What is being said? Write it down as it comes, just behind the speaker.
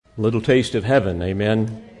Little taste of heaven,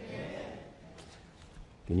 amen.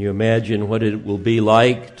 Can you imagine what it will be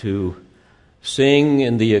like to sing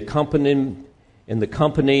in the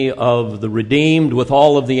company of the redeemed with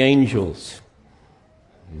all of the angels?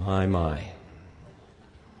 My.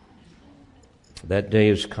 That day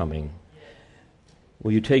is coming.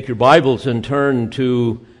 Will you take your Bibles and turn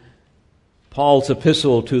to Paul's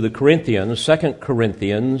epistle to the Corinthians, 2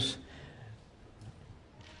 Corinthians.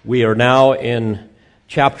 We are now in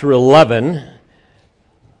chapter 11,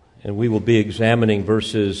 and we will be examining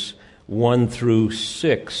verses 1 through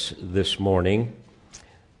 6 this morning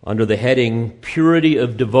under the heading, Purity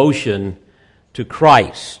of Devotion to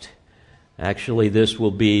Christ. Actually, this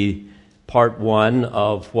will be part one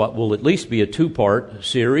of what will at least be a two-part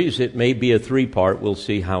series. It may be a three-part. We'll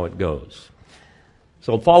see how it goes.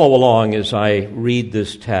 So follow along as I read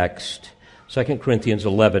this text, 2 Corinthians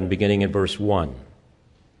 11, beginning in verse 1.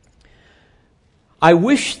 I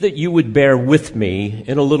wish that you would bear with me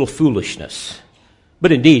in a little foolishness,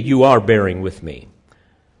 but indeed you are bearing with me.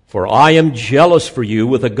 For I am jealous for you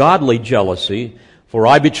with a godly jealousy, for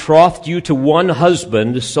I betrothed you to one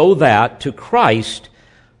husband so that to Christ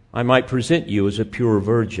I might present you as a pure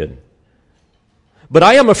virgin. But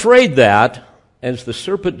I am afraid that, as the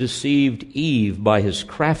serpent deceived Eve by his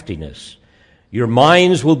craftiness, your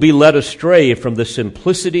minds will be led astray from the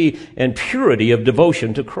simplicity and purity of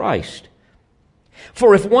devotion to Christ.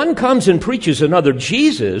 For if one comes and preaches another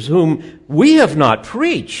Jesus, whom we have not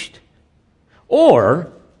preached,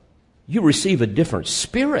 or you receive a different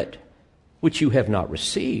spirit, which you have not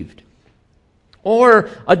received, or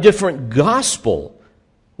a different gospel,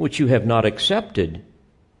 which you have not accepted,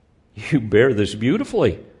 you bear this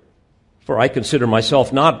beautifully. For I consider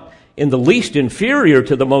myself not in the least inferior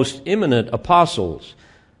to the most eminent apostles,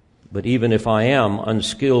 but even if I am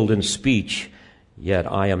unskilled in speech, yet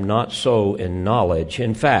I am not so in knowledge.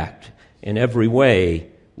 In fact, in every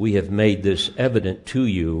way we have made this evident to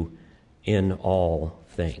you in all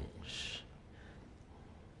things.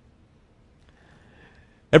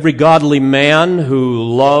 Every godly man who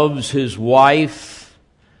loves his wife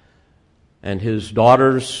and his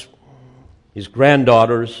daughters, his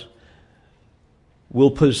granddaughters,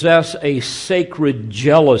 will possess a sacred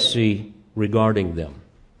jealousy regarding them.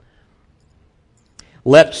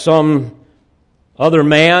 Let some other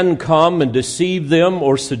man come and deceive them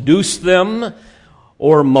or seduce them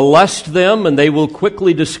or molest them, and they will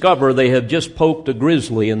quickly discover they have just poked a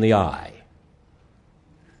grizzly in the eye.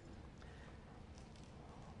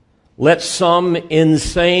 Let some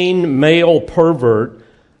insane male pervert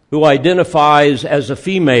who identifies as a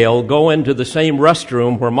female go into the same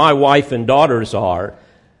restroom where my wife and daughters are,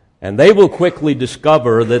 and they will quickly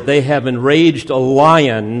discover that they have enraged a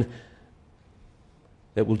lion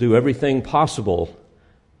that will do everything possible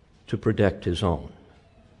to protect his own.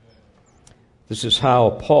 This is how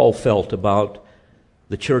Paul felt about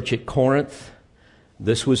the church at Corinth.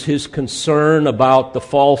 This was his concern about the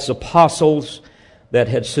false apostles that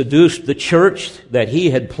had seduced the church that he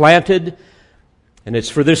had planted. And it's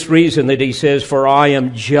for this reason that he says, for I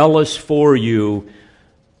am jealous for you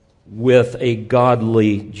with a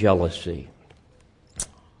godly jealousy.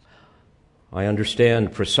 I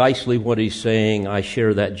understand precisely what he's saying. I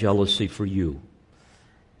share that jealousy for you.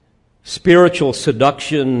 Spiritual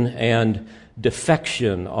seduction and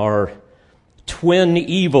defection are twin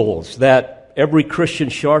evils that every Christian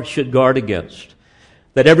should guard against,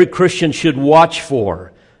 that every Christian should watch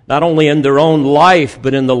for, not only in their own life,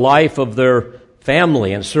 but in the life of their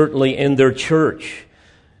family and certainly in their church.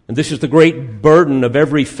 And this is the great burden of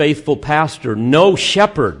every faithful pastor. No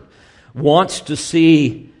shepherd wants to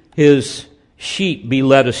see his sheep be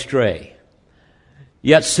led astray.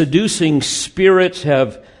 Yet seducing spirits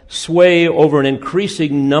have sway over an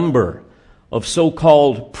increasing number of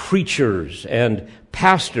so-called preachers and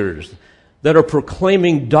pastors that are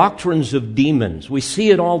proclaiming doctrines of demons. We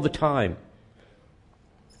see it all the time.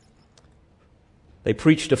 They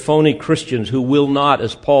preach to phony Christians who will not,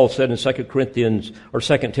 as Paul said in 2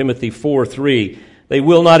 Timothy 4:3, they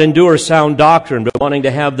will not endure sound doctrine, but wanting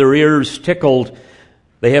to have their ears tickled,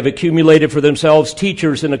 they have accumulated for themselves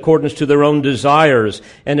teachers in accordance to their own desires,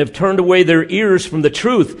 and have turned away their ears from the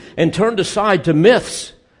truth and turned aside to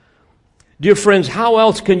myths. Dear friends, how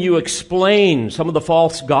else can you explain some of the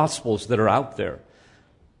false gospels that are out there?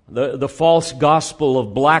 The false gospel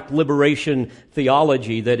of black liberation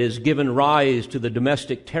theology that has given rise to the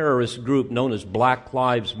domestic terrorist group known as Black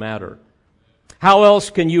Lives Matter. How else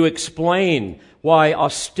can you explain why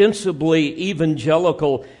ostensibly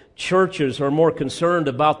evangelical churches are more concerned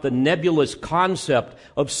about the nebulous concept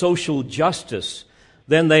of social justice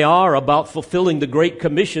than they are about fulfilling the Great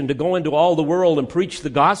Commission to go into all the world and preach the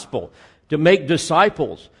gospel, to make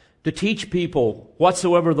disciples, to teach people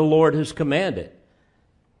whatsoever the Lord has commanded.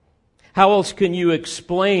 How else can you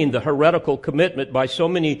explain the heretical commitment by so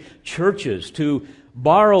many churches to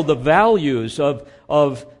borrow the values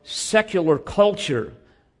of secular culture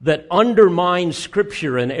that undermine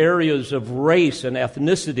Scripture in areas of race and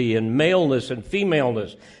ethnicity and maleness and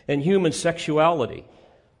femaleness and human sexuality?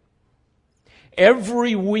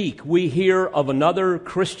 Every week we hear of another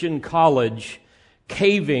Christian college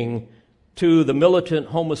caving to the militant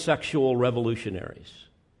homosexual revolutionaries.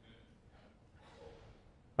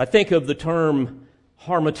 I think of the term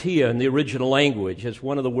harmatia in the original language as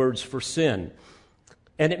one of the words for sin,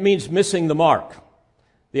 and it means missing the mark.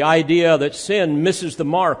 The idea that sin misses the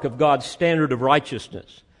mark of God's standard of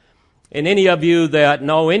righteousness. And any of you that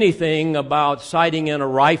know anything about sighting in a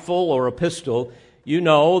rifle or a pistol, you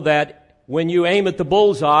know that when you aim at the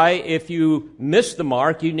bullseye, if you miss the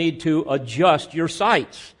mark, you need to adjust your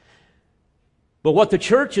sights. But what the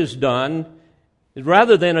church has done is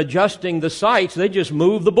rather than adjusting the sights, they just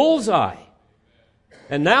move the bullseye.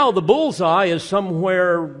 And now the bullseye is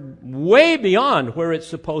somewhere way beyond where it's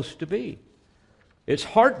supposed to be. It's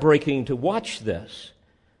heartbreaking to watch this.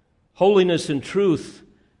 Holiness and truth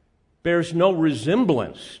bears no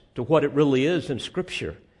resemblance to what it really is in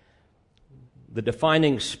Scripture. The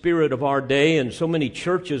defining spirit of our day and so many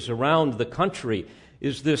churches around the country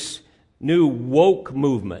is this new woke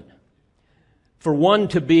movement. For one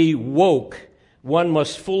to be woke, one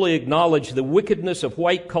must fully acknowledge the wickedness of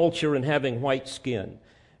white culture and having white skin.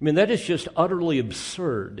 I mean, that is just utterly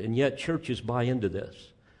absurd, and yet churches buy into this.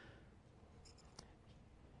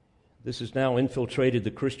 This has now infiltrated the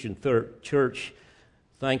Christian church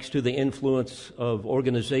thanks to the influence of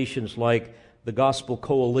organizations like the Gospel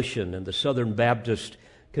Coalition and the Southern Baptist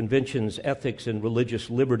Convention's Ethics and Religious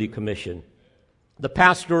Liberty Commission. The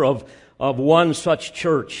pastor of one such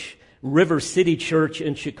church, River City Church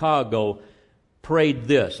in Chicago, prayed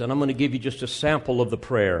this, and I'm going to give you just a sample of the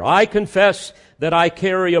prayer. I confess that I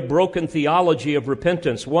carry a broken theology of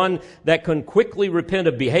repentance, one that can quickly repent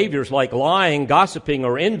of behaviors like lying, gossiping,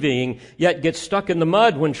 or envying, yet gets stuck in the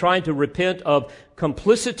mud when trying to repent of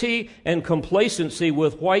complicity and complacency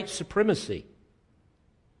with white supremacy.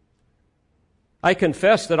 I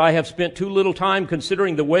confess that I have spent too little time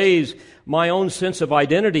considering the ways my own sense of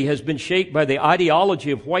identity has been shaped by the ideology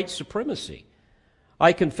of white supremacy.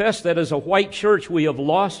 I confess that as a white church, we have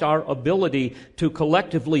lost our ability to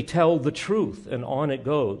collectively tell the truth, and on it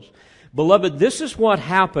goes. Beloved, this is what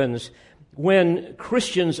happens when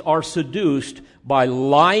Christians are seduced by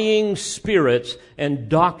lying spirits and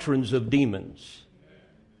doctrines of demons.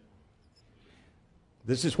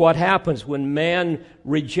 This is what happens when man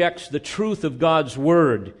rejects the truth of God's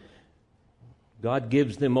Word. God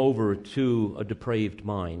gives them over to a depraved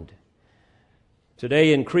mind.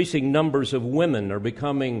 Today, increasing numbers of women are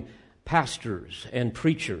becoming pastors and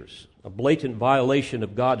preachers, a blatant violation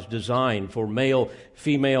of God's design for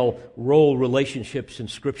male-female role relationships in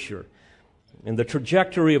Scripture. And the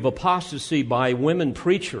trajectory of apostasy by women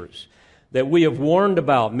preachers that we have warned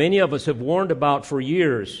about, many of us have warned about for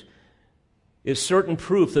years, is certain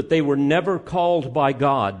proof that they were never called by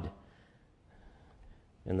God.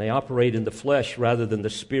 And they operate in the flesh rather than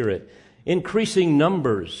the Spirit. Increasing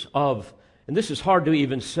numbers of, and this is hard to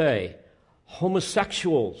even say,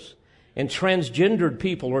 homosexuals and transgendered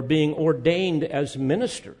people are being ordained as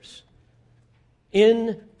ministers.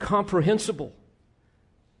 Incomprehensible.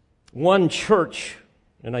 One church,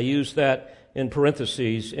 and I use that in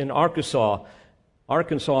parentheses, in Arkansas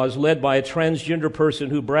is led by a transgender person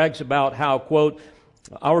who brags about how, quote,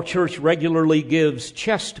 our church regularly gives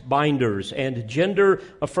chest binders and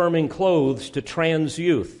gender-affirming clothes to trans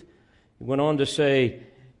youth. He went on to say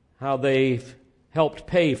how they've helped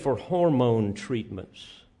pay for hormone treatments.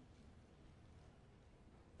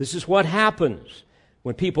 This is what happens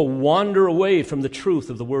when people wander away from the truth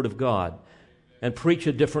of the Word of God and preach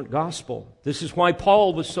a different gospel. This is why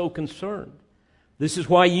Paul was so concerned. This is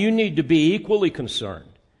why you need to be equally concerned.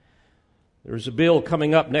 There's a bill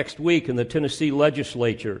coming up next week in the Tennessee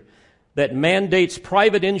legislature that mandates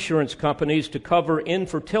private insurance companies to cover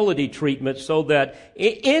infertility treatment so that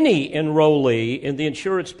any enrollee in the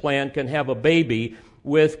insurance plan can have a baby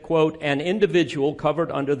with, quote, an individual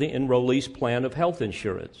covered under the enrollee's plan of health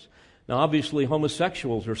insurance. Now, obviously,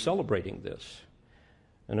 homosexuals are celebrating this,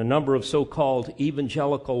 and a number of so-called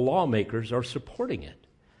evangelical lawmakers are supporting it.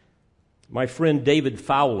 My friend David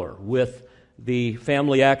Fowler with the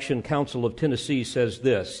Family Action Council of Tennessee says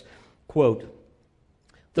this, quote,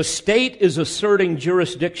 The state is asserting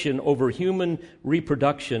jurisdiction over human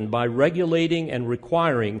reproduction by regulating and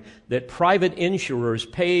requiring that private insurers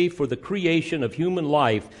pay for the creation of human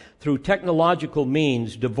life through technological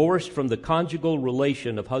means divorced from the conjugal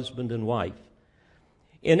relation of husband and wife.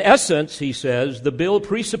 In essence, he says, the bill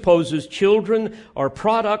presupposes children are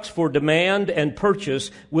products for demand and purchase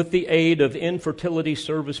with the aid of infertility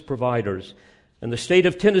service providers. And the state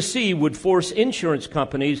of Tennessee would force insurance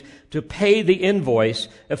companies to pay the invoice,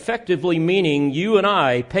 effectively meaning you and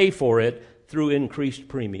I pay for it through increased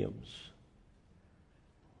premiums.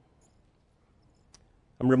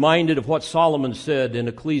 I'm reminded of what Solomon said in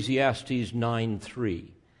Ecclesiastes 9:3.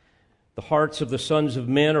 The hearts of the sons of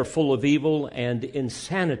men are full of evil, and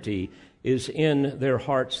insanity is in their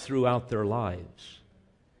hearts throughout their lives.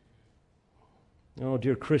 Oh,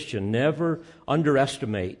 dear Christian, never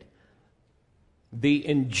underestimate the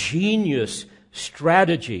ingenious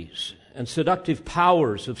strategies and seductive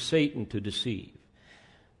powers of Satan to deceive.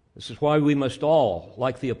 This is why we must all,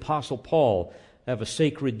 like the Apostle Paul, have a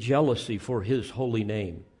sacred jealousy for his holy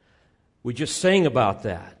name. We just sang about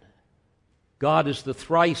that. God is the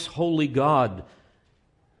thrice holy God,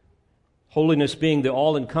 holiness being the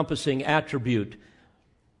all-encompassing attribute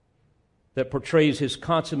that portrays his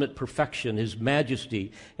consummate perfection, his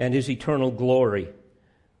majesty, and his eternal glory.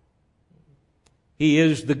 He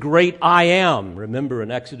is the great I am. Remember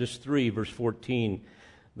in Exodus 3, verse 14,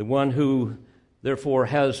 the one who therefore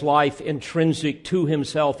has life intrinsic to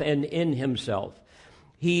himself and in himself.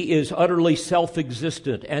 He is utterly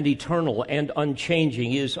self-existent and eternal and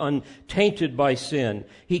unchanging. He is untainted by sin.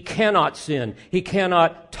 He cannot sin. He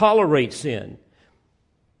cannot tolerate sin.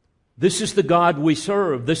 This is the God we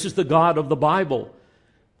serve. This is the God of the Bible.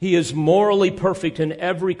 He is morally perfect in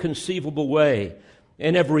every conceivable way.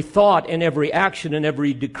 In every thought, in every action, in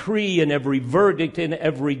every decree, in every verdict, in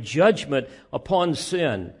every judgment upon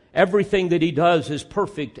sin. Everything that he does is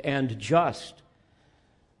perfect and just.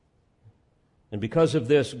 And because of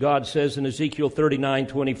this, God says in Ezekiel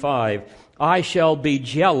 39:25, I shall be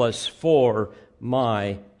jealous for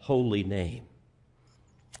my holy name.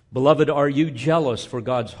 Beloved, are you jealous for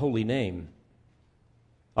God's holy name?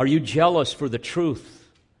 Are you jealous for the truth,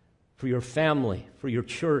 for your family, for your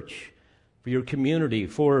church, for your community,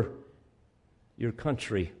 for your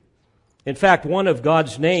country? In fact, one of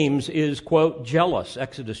God's names is, quote, jealous,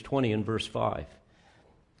 Exodus 20 and verse 5.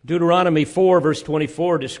 Deuteronomy 4, verse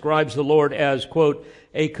 24 describes the Lord as, quote,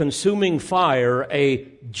 a consuming fire, a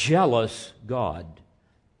jealous God.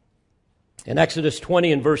 In Exodus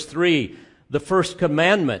 20 and verse 3, the first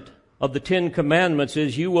commandment of the 10 Commandments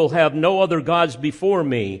is, you will have no other gods before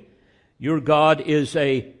me. Your God is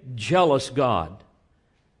a jealous God.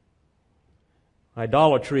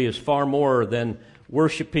 Idolatry is far more than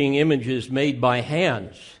worshiping images made by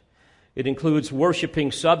hands. It includes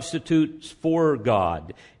worshiping substitutes for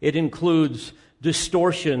God. It includes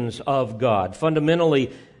distortions of God.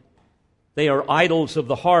 Fundamentally, they are idols of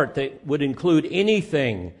the heart that would include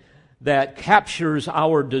anything that captures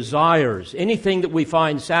our desires, anything that we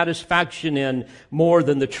find satisfaction in more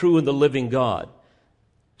than the true and the living God.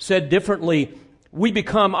 Said differently, we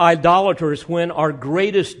become idolaters when our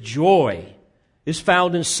greatest joy is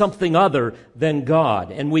found in something other than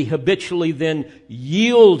God, and we habitually then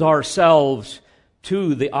yield ourselves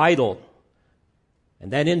to the idol, and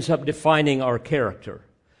that ends up defining our character.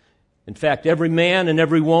 In fact, every man and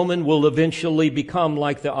every woman will eventually become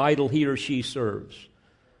like the idol he or she serves,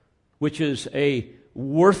 which is a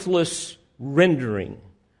worthless rendering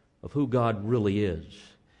of who God really is.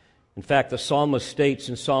 In fact, the psalmist states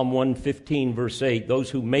in Psalm 115, verse 8, those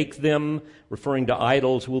who make them, referring to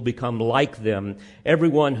idols, will become like them,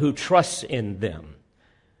 everyone who trusts in them.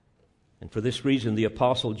 And for this reason, the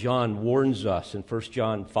Apostle John warns us in 1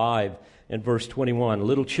 John 5 and verse 21,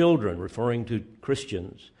 little children, referring to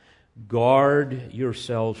Christians, guard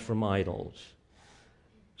yourselves from idols.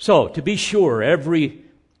 So, to be sure, every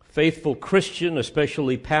faithful Christian,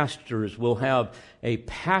 especially pastors, will have a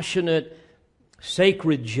passionate,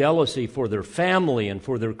 sacred jealousy for their family and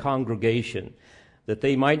for their congregation, that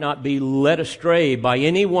they might not be led astray by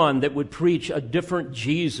anyone that would preach a different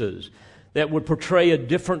Jesus, that would portray a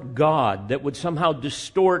different God, that would somehow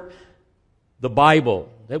distort the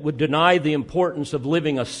Bible, that would deny the importance of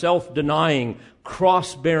living a self-denying,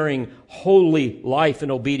 cross-bearing, holy life in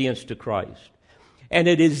obedience to Christ. And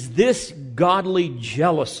it is this godly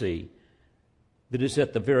jealousy that is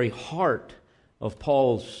at the very heart of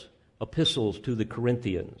Paul's epistles to the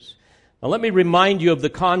Corinthians. Now let me remind you of the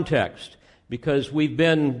context, because we've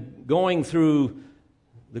been going through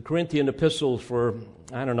the Corinthian epistles for,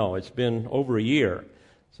 it's been over a year.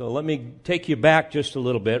 So let me take you back just a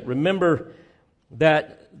little bit. Remember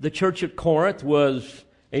that the church at Corinth was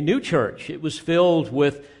a new church. It was filled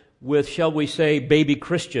with, shall we say, baby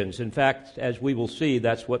Christians. In fact, as we will see,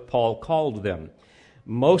 that's what Paul called them.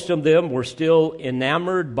 Most of them were still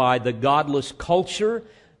enamored by the godless culture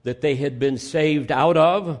that they had been saved out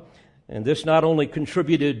of. And this not only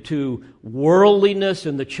contributed to worldliness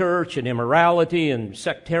in the church and immorality and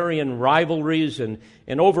sectarian rivalries and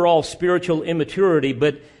overall spiritual immaturity,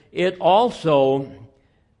 but it also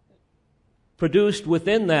produced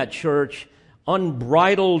within that church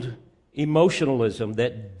unbridled emotionalism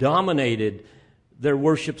that dominated their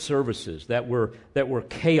worship services, that were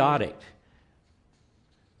chaotic.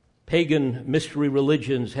 Pagan mystery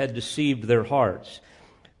religions had deceived their hearts.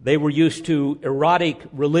 They were used to erotic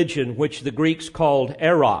religion, which the Greeks called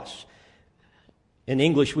eros. In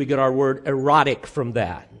English, we get our word erotic from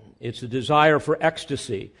that. It's a desire for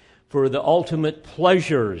ecstasy, for the ultimate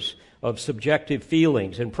pleasures of subjective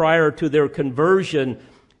feelings. And prior to their conversion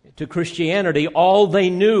to Christianity, all they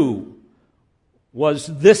knew was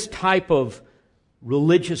this type of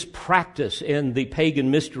religious practice in the pagan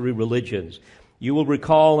mystery religions. You will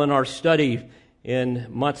recall in our study in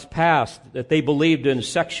months past that they believed in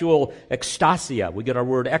sexual ecstasia. We get our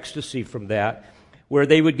word ecstasy from that, where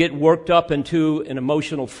they would get worked up into an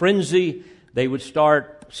emotional frenzy. They would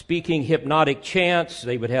start speaking hypnotic chants.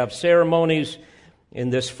 They would have ceremonies in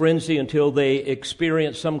this frenzy until they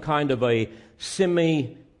experienced some kind of a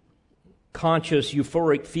semi-conscious,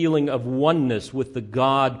 euphoric feeling of oneness with the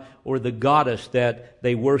god or the goddess that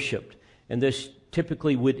they worshipped. And this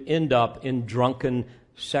typically would end up in drunken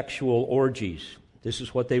sexual orgies. This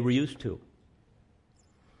is what they were used to.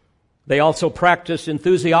 They also practiced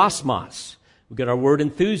enthusiasmos. We get our word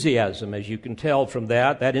enthusiasm, as you can tell from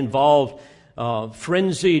that. That involved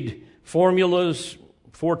frenzied formulas,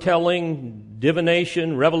 foretelling,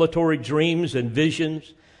 divination, revelatory dreams, and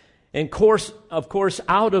visions. And of course,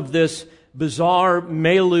 out of this bizarre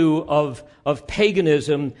milieu of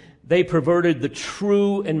paganism, they perverted the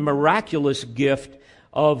true and miraculous gift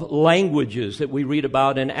of languages that we read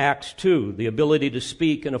about in Acts 2, the ability to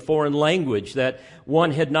speak in a foreign language that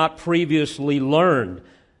one had not previously learned,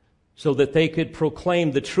 so that they could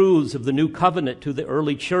proclaim the truths of the new covenant to the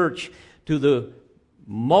early church, to the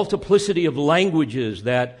multiplicity of languages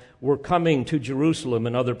that were coming to Jerusalem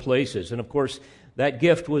and other places. And of course, that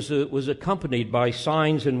gift was accompanied by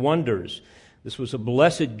signs and wonders. This was a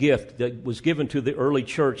blessed gift that was given to the early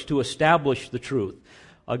church to establish the truth,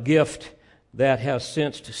 a gift that has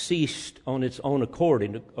since ceased on its own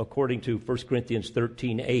accord, according to 1 Corinthians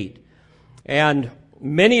 13:8. And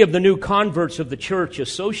many of the new converts of the church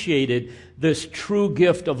associated this true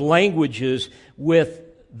gift of languages with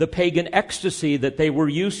the pagan ecstasy that they were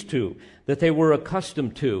used to, that they were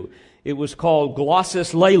accustomed to. It was called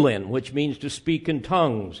glossus lelin, which means to speak in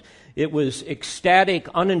tongues. It was ecstatic,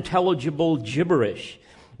 unintelligible gibberish.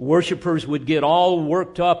 Worshippers would get all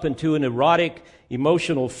worked up into an erotic,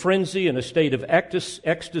 emotional frenzy in a state of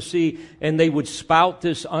ecstasy, and they would spout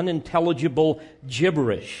this unintelligible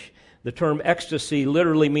gibberish. The term ecstasy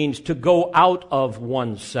literally means to go out of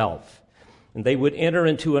oneself. And they would enter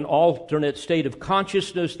into an alternate state of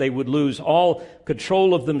consciousness. They would lose all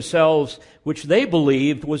control of themselves, which they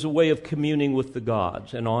believed was a way of communing with the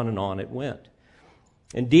gods, and on it went.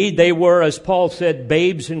 Indeed, they were, as Paul said,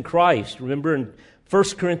 babes in Christ. Remember in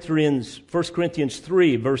 1 Corinthians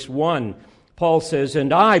 3, verse 1, Paul says,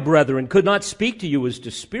 "And I, brethren, could not speak to you as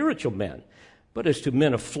to spiritual men, but as to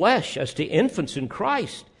men of flesh, as to infants in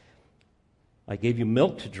Christ. I gave you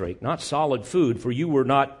milk to drink, not solid food, for you were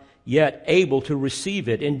not yet able to receive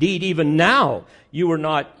it. Indeed, even now you are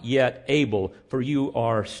not yet able, for you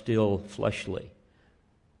are still fleshly."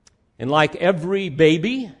 And like every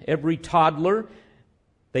baby, every toddler,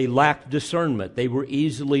 they lacked discernment. They were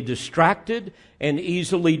easily distracted and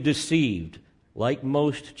easily deceived, like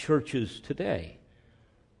most churches today.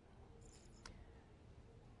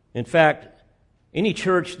 In fact, any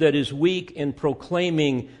church that is weak in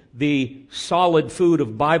proclaiming the solid food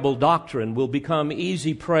of Bible doctrine will become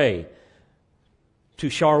easy prey to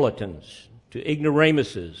charlatans, to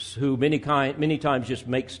ignoramuses, who many times just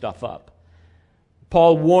make stuff up.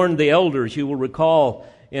 Paul warned the elders, you will recall,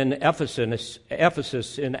 in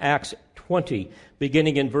Ephesus in Acts 20,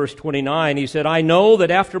 beginning in verse 29, he said, "I know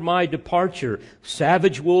that after my departure,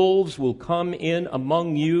 savage wolves will come in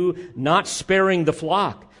among you, not sparing the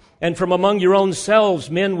flock. And from among your own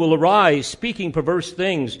selves men will arise, speaking perverse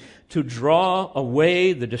things, to draw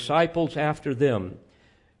away the disciples after them."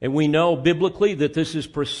 And we know biblically that this is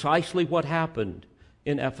precisely what happened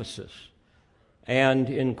in Ephesus and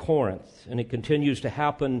in Corinth. And it continues to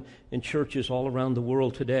happen in churches all around the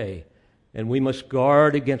world today. And we must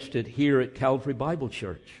guard against it here at Calvary Bible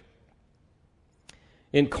Church.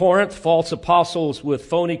 In Corinth, false apostles with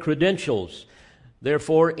phony credentials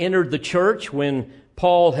therefore entered the church when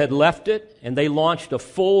Paul had left it, and they launched a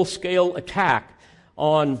full-scale attack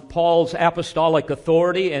on Paul's apostolic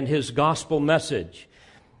authority and his gospel message.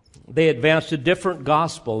 They advanced a different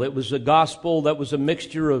gospel. It was a gospel that was a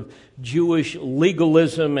mixture of Jewish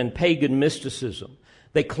legalism and pagan mysticism.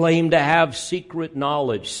 They claimed to have secret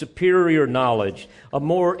knowledge, superior knowledge, a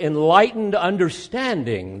more enlightened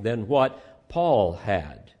understanding than what Paul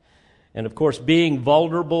had. And of course, being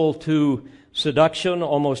vulnerable to seduction,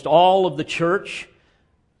 almost all of the church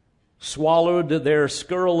swallowed their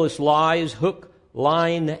scurrilous lies, hook,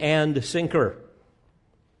 line, and sinker.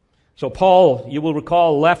 So Paul, you will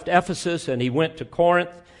recall, left Ephesus and he went to Corinth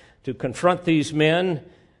to confront these men,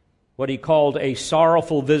 what he called a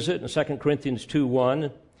sorrowful visit in 2 Corinthians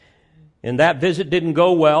 2:1. And that visit didn't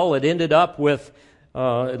go well. It ended up with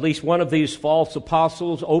at least one of these false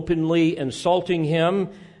apostles openly insulting him.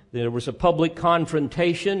 There was a public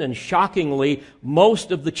confrontation, and shockingly,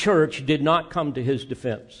 most of the church did not come to his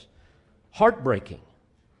defense. Heartbreaking.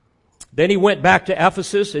 Then he went back to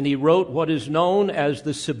Ephesus and he wrote what is known as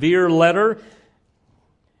the severe letter.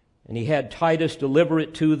 And he had Titus deliver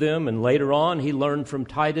it to them. And later on he learned from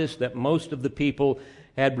Titus that most of the people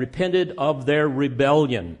had repented of their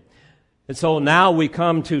rebellion. And so now we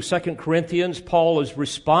come to 2 Corinthians. Paul is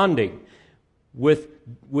responding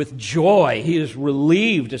with joy. He is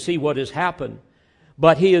relieved to see what has happened.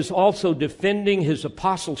 But he is also defending his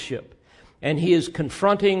apostleship. And he is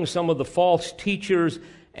confronting some of the false teachers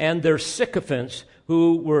and their sycophants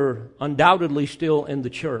who were undoubtedly still in the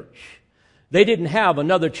church. They didn't have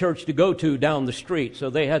another church to go to down the street, so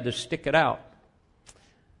they had to stick it out.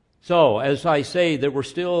 So, as I say, there were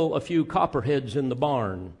still a few copperheads in the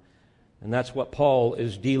barn, and that's what Paul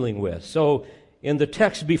is dealing with. So, in the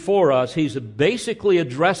text before us, he's basically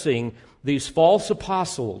addressing these false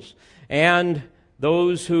apostles and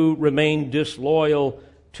those who remain disloyal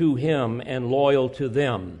to him and loyal to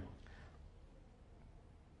them.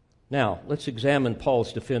 Now, let's examine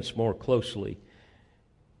Paul's defense more closely.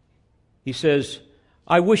 He says,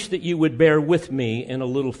 I wish that you would bear with me in a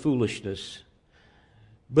little foolishness,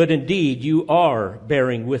 but indeed you are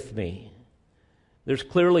bearing with me. There's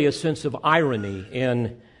clearly a sense of irony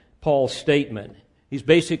in Paul's statement. He's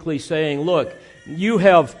basically saying, look, you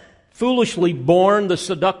have foolishly borne the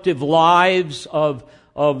seductive lives of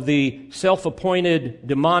the self-appointed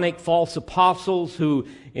demonic false apostles who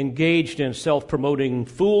engaged in self-promoting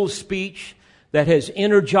fool speech that has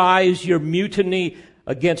energized your mutiny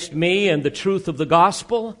against me and the truth of the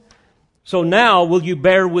gospel. So now will you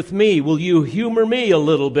bear with me? Will you humor me a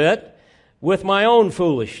little bit with my own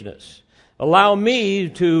foolishness? Allow me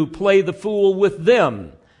to play the fool with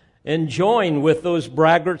them and join with those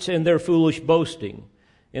braggarts in their foolish boasting.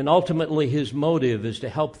 And ultimately his motive is to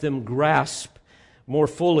help them grasp more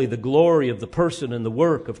fully the glory of the person and the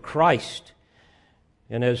work of Christ.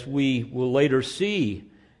 And as we will later see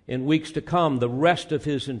in weeks to come, the rest of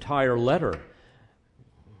his entire letter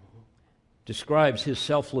describes his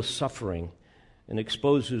selfless suffering and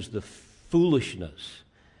exposes the foolishness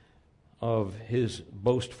of his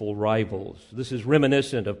boastful rivals. This is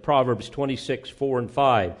reminiscent of Proverbs 26:4 and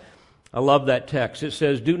 5. I love that text. It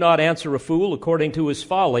says, do not answer a fool according to his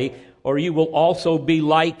folly, or you will also be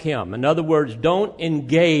like him. In other words, don't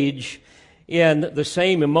engage in the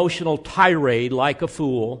same emotional tirade like a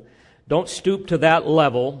fool. Don't stoop to that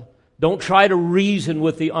level. Don't try to reason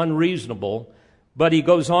with the unreasonable. But he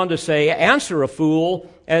goes on to say, answer a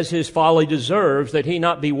fool as his folly deserves, that he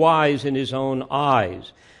not be wise in his own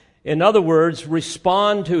eyes. In other words,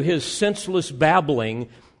 respond to his senseless babbling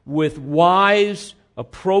with wise,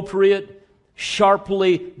 appropriate,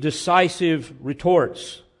 sharply decisive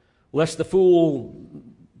retorts, lest the fool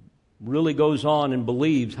really goes on and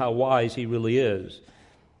believes how wise he really is.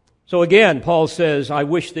 So again, Paul says, I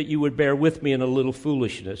wish that you would bear with me in a little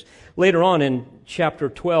foolishness. Later on in chapter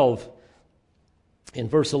 12, in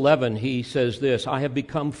verse 11, he says this, I have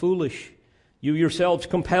become foolish. You yourselves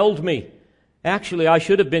compelled me. Actually, I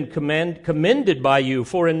should have been commended by you,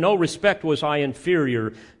 for in no respect was I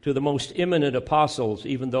inferior to the most eminent apostles,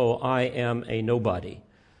 even though I am a nobody.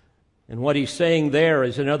 And what he's saying there,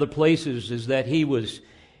 as in other places, is that he was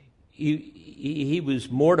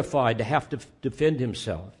mortified to have to defend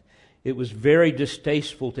himself. It was very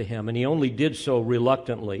distasteful to him, and he only did so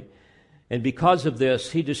reluctantly. And because of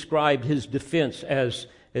this, he described his defense as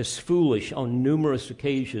foolish on numerous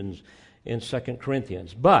occasions in 2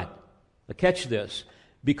 Corinthians. But, catch this,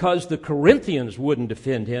 because the Corinthians wouldn't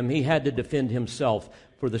defend him, he had to defend himself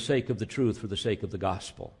for the sake of the truth, for the sake of the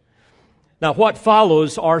gospel. Now, what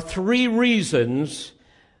follows are three reasons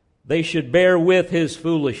they should bear with his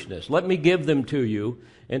foolishness. Let me give them to you.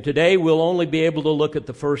 And today we'll only be able to look at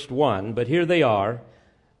the first one, but here they are.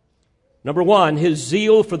 Number one, his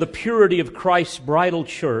zeal for the purity of Christ's bridal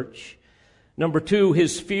church. Number two,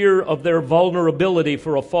 his fear of their vulnerability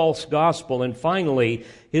for a false gospel. And finally,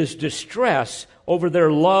 his distress over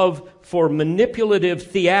their love for manipulative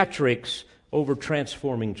theatrics over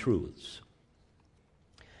transforming truths.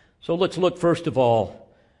 So let's look first of all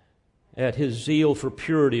at his zeal for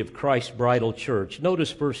purity of Christ's bridal church.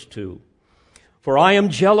 Notice verse 2. For I am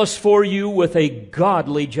jealous for you with a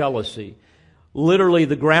godly jealousy. Literally,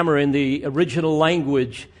 the grammar in the original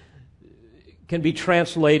language can be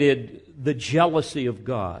translated the jealousy of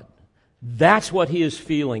God. That's what he is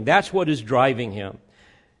feeling. That's what is driving him.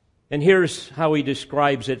 And here's how he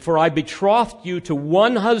describes it. For I betrothed you to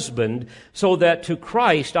one husband so that to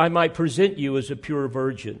Christ I might present you as a pure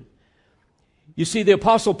virgin. You see, the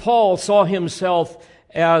Apostle Paul saw himself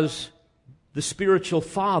as the spiritual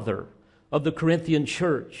father of the Corinthian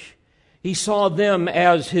church. He saw them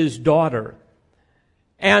as his daughter.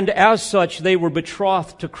 And as such, they were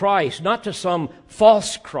betrothed to Christ, not to some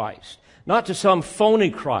false Christ, not to some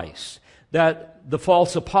phony Christ that the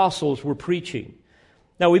false apostles were preaching.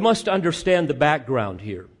 Now, we must understand the background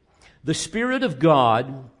here. The Spirit of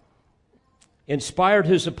God inspired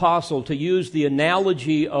his apostle to use the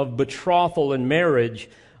analogy of betrothal and marriage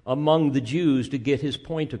among the Jews to get his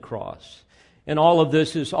point across. And all of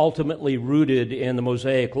this is ultimately rooted in the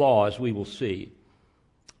Mosaic Law, as we will see.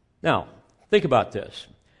 Now, think about this.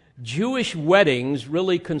 Jewish weddings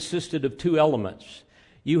really consisted of two elements.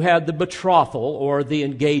 You had the betrothal, or the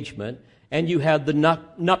engagement, and you had the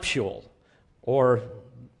nuptial, or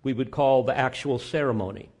we would call the actual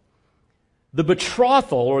ceremony. The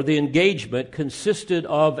betrothal, or the engagement, consisted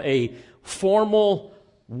of a formal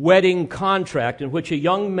wedding contract in which a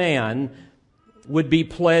young man would be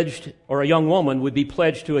pledged, or a young woman would be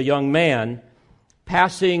pledged to a young man,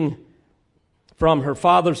 passing from her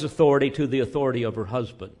father's authority to the authority of her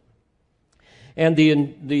husband. And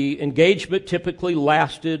the engagement typically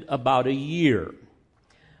lasted about a year.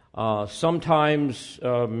 Sometimes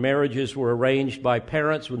marriages were arranged by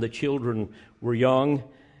parents when the children were young,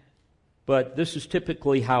 but this is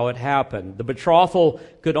typically how it happened. The betrothal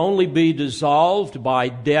could only be dissolved by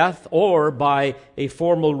death or by a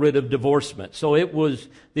formal writ of divorcement. So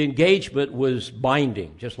the engagement was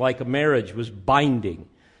binding, just like a marriage was binding.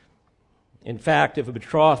 In fact, if a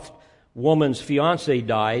betrothed woman's fiancé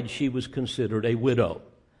died, she was considered a widow.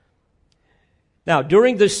 Now,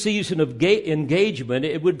 during this season of engagement,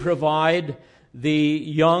 it would provide the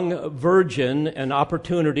young virgin an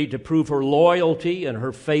opportunity to prove her loyalty and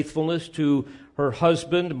her faithfulness to her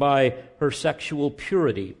husband by her sexual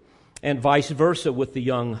purity, and vice versa with the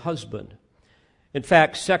young husband. In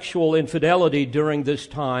fact, sexual infidelity during this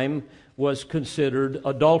time was considered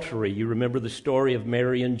adultery. You remember the story of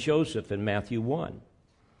Mary and Joseph in Matthew 1.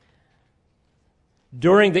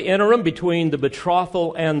 During the interim between the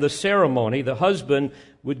betrothal and the ceremony, the husband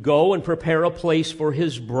would go and prepare a place for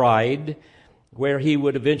his bride where he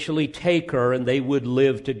would eventually take her and they would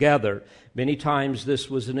live together. Many times this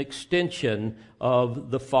was an extension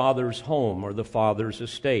of the father's home or the father's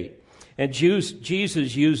estate. And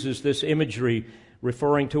Jesus uses this imagery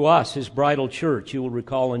referring to us, his bridal church. You will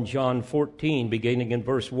recall in John 14, beginning in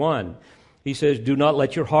verse 1, he says, "Do not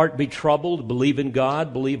let your heart be troubled. Believe in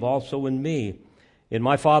God. Believe also in me. In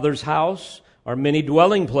my Father's house are many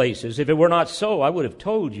dwelling places. If it were not so, I would have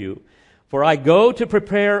told you. For I go to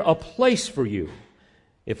prepare a place for you.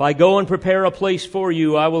 If I go and prepare a place for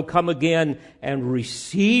you, I will come again and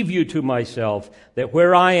receive you to myself, that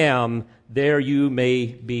where I am, there you may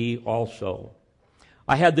be also."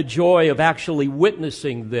 I had the joy of actually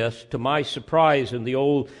witnessing this, to my surprise, in the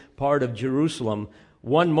old part of Jerusalem.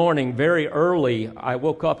 One morning, very early, I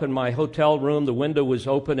woke up in my hotel room, the window was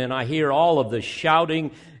open, and I hear all of the shouting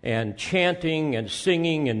and chanting and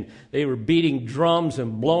singing, and they were beating drums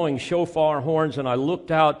and blowing shofar horns, and I looked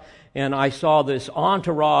out and I saw this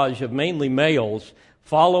entourage of mainly males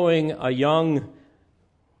following a young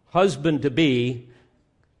husband-to-be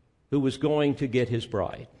who was going to get his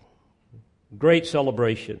bride. Great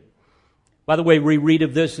celebration. By the way, we read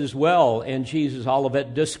of this as well in Jesus'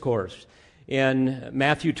 Olivet Discourse in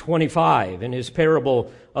Matthew 25, in his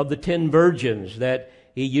parable of the 10 virgins that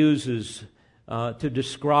he uses to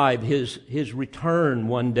describe his return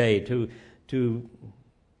one day to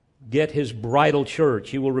get his bridal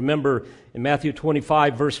church. You will remember in Matthew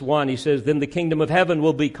 25, verse 1, he says, "Then the kingdom of heaven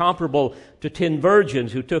will be comparable to 10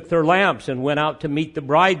 virgins who took their lamps and went out to meet the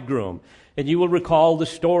bridegroom. And you will recall the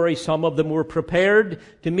story. Some of them were prepared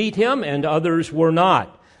to meet him, and others were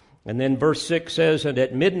not. And then verse 6 says, and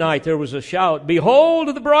at midnight there was a shout, behold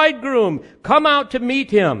the bridegroom, come out to meet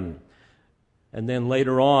him. And then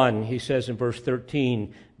later on, he says in verse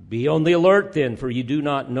 13, be on the alert then, for you do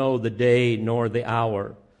not know the day nor the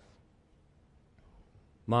hour.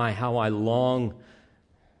 My, how I long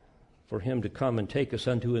for him to come and take us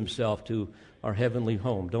unto himself to our heavenly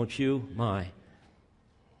home. Don't you? My.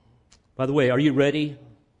 By the way, are you ready?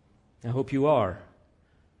 I hope you are,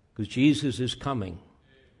 because Jesus is coming.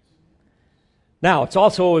 Now, it's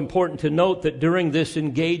also important to note that during this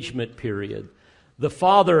engagement period, the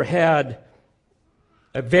father had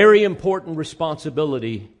a very important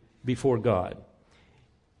responsibility before God.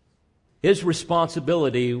 His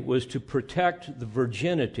responsibility was to protect the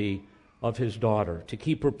virginity of his daughter, to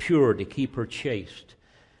keep her pure, to keep her chaste,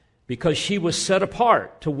 because she was set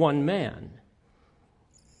apart to one man.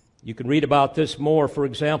 You can read about this more, for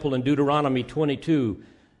example, in Deuteronomy 22,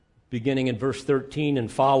 beginning in verse 13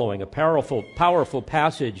 and following, a powerful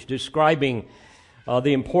passage describing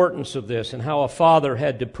the importance of this and how a father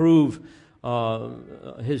had to prove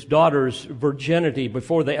his daughter's virginity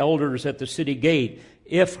before the elders at the city gate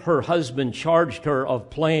if her husband charged her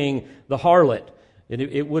of playing the harlot.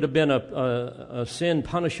 It would have been a sin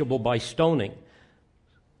punishable by stoning.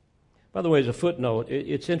 By the way, as a footnote,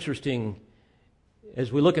 it's interesting,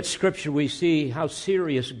 as we look at Scripture, we see how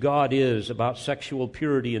serious God is about sexual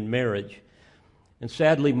purity in marriage. And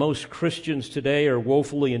sadly, most Christians today are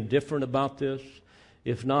woefully indifferent about this,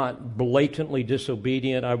 if not blatantly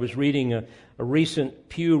disobedient. I was reading a recent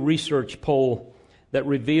Pew Research poll that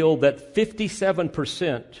revealed that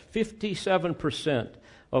 57%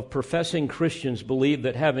 of professing Christians believe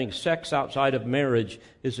that having sex outside of marriage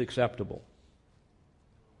is acceptable.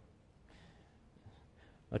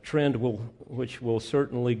 A trend which will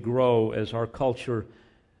certainly grow as our culture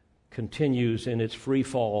continues in its free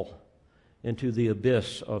fall into the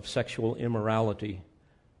abyss of sexual immorality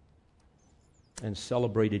and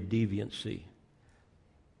celebrated deviancy.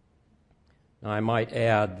 Now, I might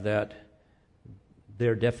add that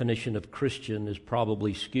their definition of Christian is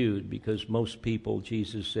probably skewed, because most people,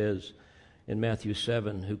 Jesus says in Matthew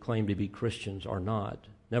 7, who claim to be Christians are not.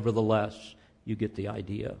 Nevertheless, you get the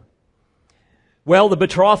idea. Well, the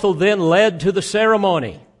betrothal then led to the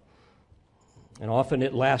ceremony, and often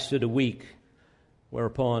it lasted a week,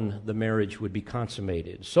 whereupon the marriage would be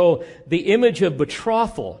consummated. So the image of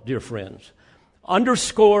betrothal, dear friends,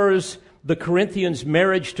 underscores the Corinthians'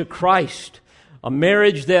 marriage to Christ, a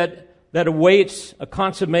marriage that awaits a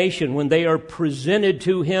consummation when they are presented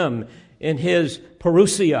to Him in His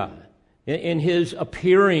parousia, in His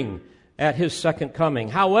appearing at His second coming.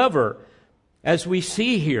 However, as we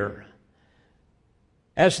see here,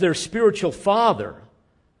 as their spiritual father,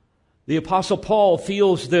 the Apostle Paul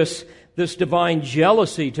feels this divine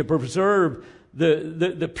jealousy to preserve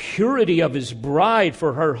the purity of his bride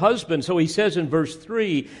for her husband. So he says in verse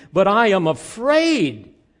 3, but I am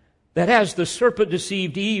afraid that as the serpent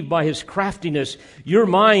deceived Eve by his craftiness, your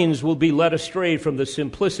minds will be led astray from the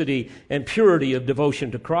simplicity and purity of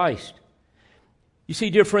devotion to Christ. You see,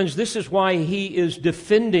 dear friends, this is why he is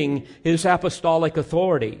defending his apostolic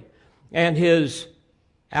authority and his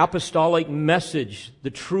apostolic message, the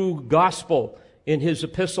true gospel in his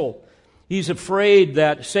epistle. He's afraid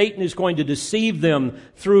that Satan is going to deceive them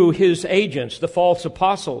through his agents, the false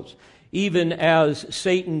apostles, even as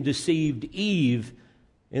Satan deceived Eve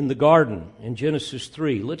in the garden in Genesis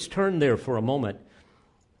 3. Let's turn there for a moment.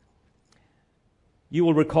 You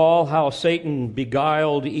will recall how Satan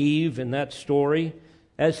beguiled Eve in that story,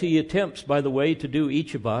 as he attempts, by the way, to do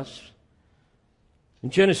each of us. In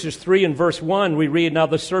Genesis 3 and verse 1, we read, now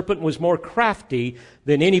the serpent was more crafty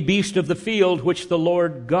than any beast of the field which the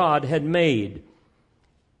Lord God had made.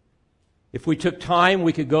 If we took time,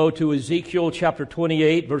 we could go to Ezekiel chapter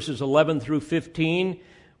 28, verses 11 through 15,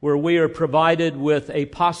 where we are provided with a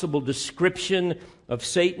possible description of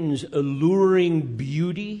Satan's alluring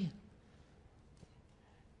beauty.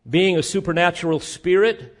 Being a supernatural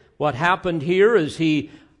spirit, what happened here is he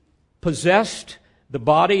possessed the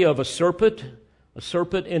body of a serpent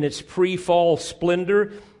in its pre-fall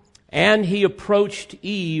splendor, and he approached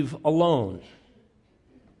Eve alone,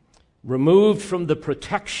 removed from the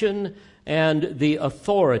protection and the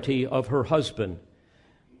authority of her husband.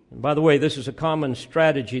 And by the way, this is a common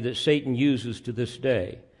strategy that Satan uses to this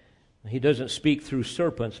day. He doesn't speak through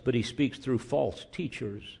serpents, but he speaks through false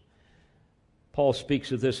teachers. Paul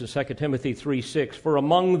speaks of this in 2 Timothy 3:6. For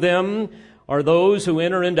among them are those who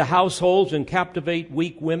enter into households and captivate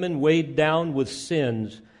weak women weighed down with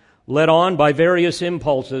sins, led on by various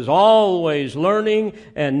impulses, always learning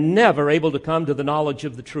and never able to come to the knowledge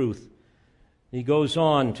of the truth. He goes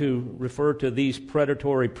on to refer to these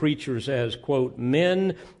predatory preachers as, quote,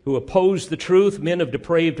 men who oppose the truth, men of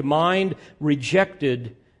depraved mind,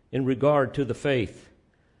 rejected in regard to the faith.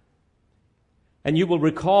 And you will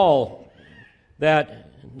recall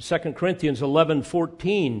that in 2 Corinthians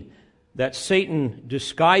 11:14, that Satan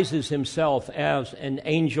disguises himself as an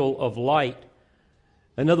angel of light.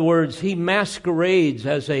 In other words, he masquerades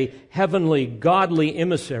as a heavenly, godly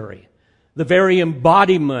emissary, the very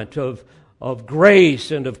embodiment of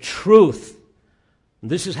grace and of truth.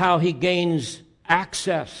 This is how he gains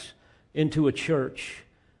access into a church,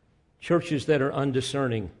 churches that are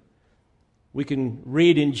undiscerning. We can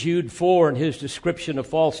read in Jude 4 in his description of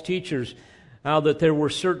false teachers how that there were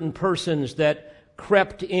certain persons that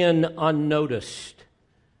crept in unnoticed.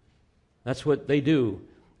 That's what they do.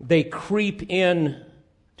 They creep in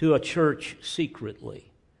to a church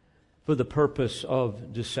secretly for the purpose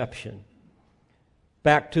of deception.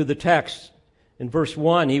 Back to the text, in verse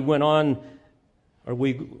 1,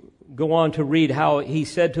 we go on to read how he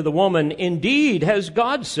said to the woman, "Indeed, has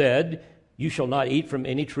God said, you shall not eat from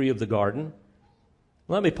any tree of the garden?"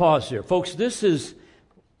 Let me pause here. Folks, this is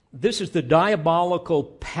the diabolical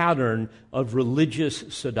pattern of religious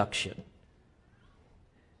seduction.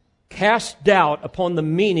 Cast doubt upon the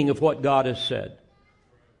meaning of what God has said.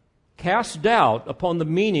 Cast doubt upon the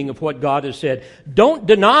meaning of what God has said. Don't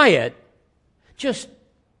deny it. Just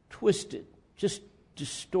twist it. Just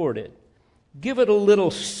distort it. Give it a little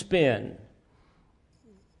spin.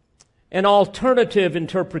 An alternative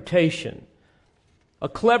interpretation. A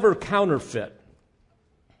clever counterfeit.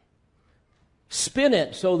 Spin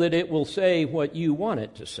it so that it will say what you want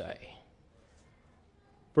it to say.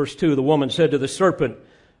 Verse 2, the woman said to the serpent,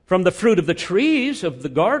 "From the fruit of the trees of the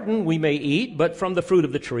garden we may eat, but from the fruit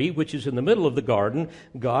of the tree which is in the middle of the garden,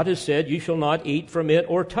 God has said, you shall not eat from it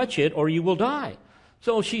or touch it, or you will die."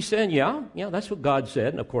 So she said, yeah, that's what God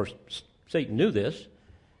said. And of course, Satan knew this.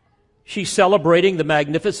 She's celebrating the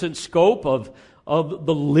magnificent scope of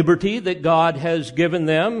the liberty that God has given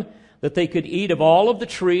them, that they could eat of all of the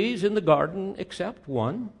trees in the garden except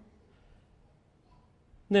one.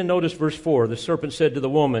 And then notice verse 4. The serpent said to the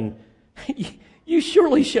woman, "You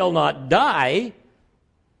surely shall not die."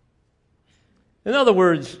 In other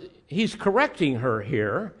words, he's correcting her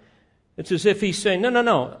here. It's as if he's saying,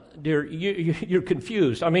 no, dear, you're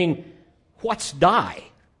confused. I mean, what's die?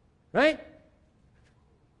 Right?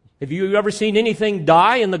 Have you ever seen anything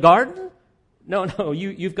die in the garden? No,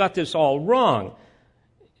 you've got this all wrong.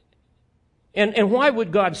 And why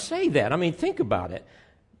would God say that? I mean, think about it.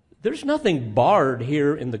 There's nothing barred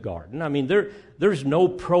here in the garden. I mean, there's no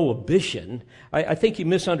prohibition. I think he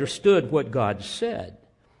misunderstood what God said.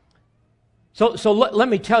 So let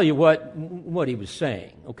me tell you what he was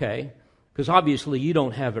saying, okay? Because obviously you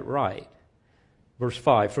don't have it right. Verse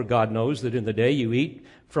 5, "For God knows that in the day you eat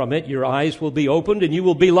from it, your eyes will be opened, and you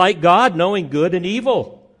will be like God, knowing good and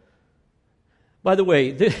evil." By the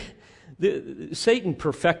way, Satan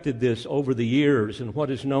perfected this over the years in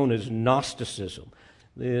what is known as Gnosticism.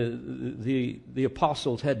 The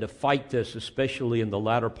apostles had to fight this, especially in the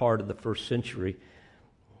latter part of the first century.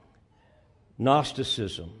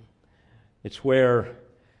 Gnosticism. It's where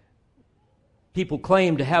people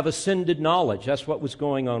claim to have ascended knowledge. That's what was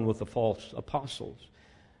going on with the false apostles.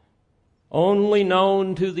 Only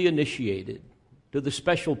known to the initiated, to the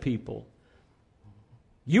special people.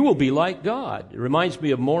 You will be like God. It reminds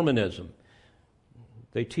me of Mormonism.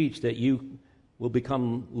 They teach that you will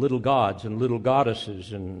become little gods and little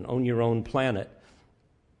goddesses and own your own planet.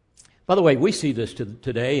 By the way, we see this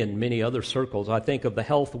today in many other circles. I think of the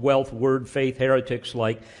health, wealth, word, faith heretics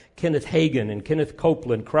like Kenneth Hagin and Kenneth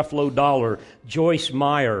Copeland, Creflo Dollar, Joyce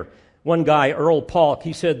Meyer. One guy, Earl Paulk,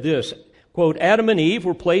 he said this, quote, "Adam and Eve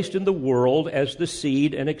were placed in the world as the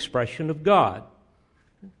seed and expression of God."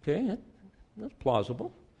 Okay, that's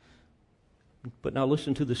plausible. But now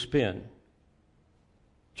listen to the spin.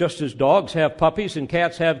 Just as dogs have puppies and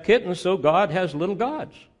cats have kittens, so God has little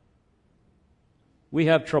gods. We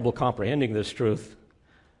have trouble comprehending this truth.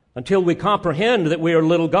 Until we comprehend that we are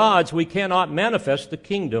little gods, we cannot manifest the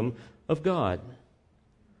kingdom of God.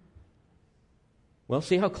 Well,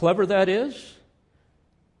 see how clever that is?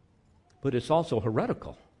 But it's also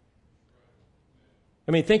heretical.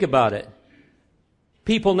 I mean, think about it.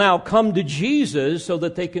 People now come to Jesus so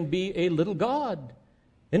that they can be a little God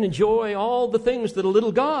and enjoy all the things that a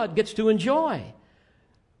little God gets to enjoy,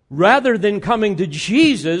 rather than coming to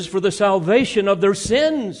Jesus for the salvation of their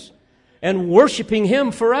sins and worshiping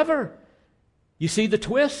Him forever. You see the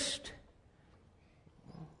twist?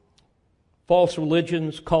 False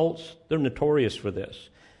religions, cults, they're notorious for this.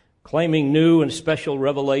 Claiming new and special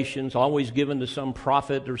revelations, always given to some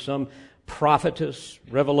prophet or some prophetess,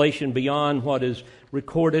 revelation beyond what is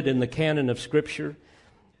recorded in the canon of Scripture.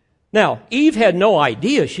 Now, Eve had no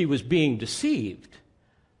idea she was being deceived.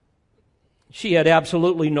 She had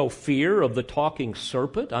absolutely no fear of the talking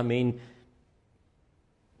serpent. I mean,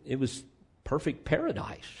 it was perfect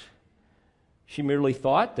paradise. She merely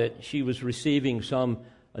thought that she was receiving some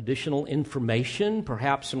additional information,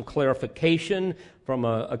 perhaps some clarification from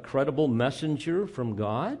a credible messenger from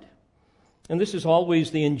God. And this is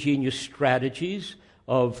always the ingenious strategies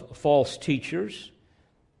of false teachers.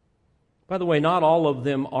 By the way, not all of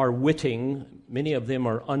them are witting. Many of them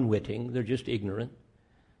are unwitting. They're just ignorant.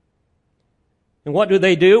 And what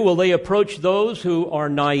do? Well, they approach those who are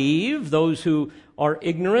naive, those who are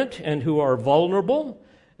ignorant and who are vulnerable,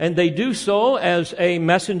 and they do so as a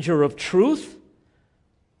messenger of truth.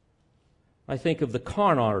 I think of the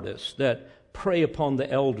con artists that prey upon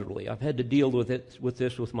the elderly. I've had to deal with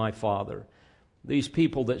this with my father. These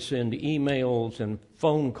people that send emails and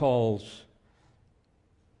phone calls.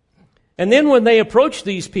 And then when they approach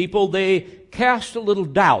these people, they cast a little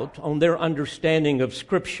doubt on their understanding of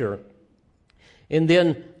Scripture, and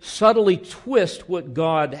then subtly twist what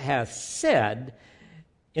God has said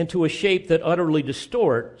into a shape that utterly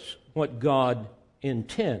distorts what God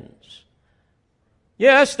intends.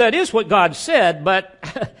 Yes, that is what God said, but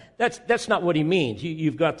that's not what He means.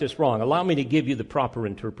 You've got this wrong. Allow me to give you the proper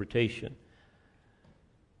interpretation.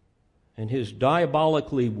 And his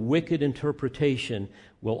diabolically wicked interpretation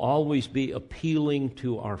will always be appealing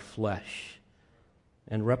to our flesh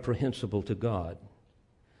and reprehensible to God.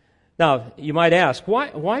 Now, you might ask,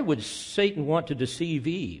 why would Satan want to deceive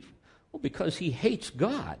Eve? Well, because he hates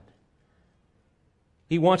God.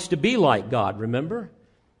 He wants to be like God, remember?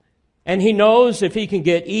 And he knows if he can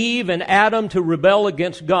get Eve and Adam to rebel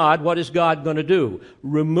against God, what is God going to do?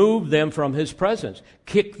 Remove them from His presence.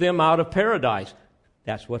 Kick them out of paradise.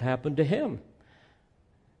 That's what happened to him.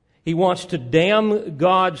 He wants to damn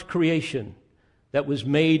God's creation that was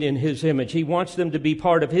made in His image. He wants them to be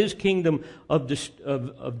part of His kingdom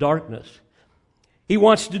of darkness. He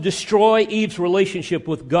wants to destroy Eve's relationship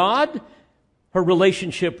with God, her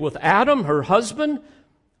relationship with Adam, her husband,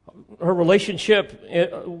 her relationship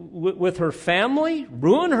with her family,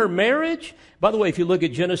 ruin her marriage. By the way, if you look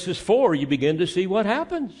at Genesis 4, you begin to see what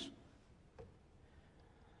happens.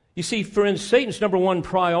 You see, friends, Satan's number one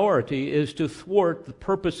priority is to thwart the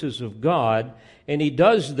purposes of God, and he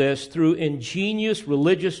does this through ingenious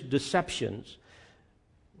religious deceptions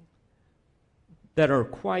that are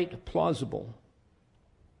quite plausible.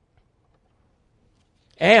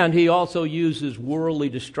 And he also uses worldly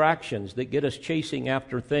distractions that get us chasing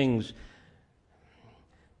after things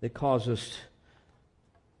that cause us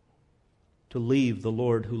to leave the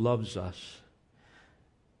Lord who loves us.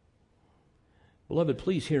 Beloved,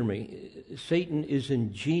 please hear me. Satan is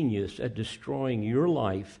ingenious at destroying your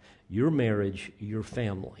life, your marriage, your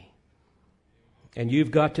family. And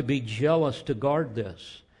you've got to be jealous to guard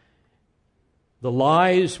this. The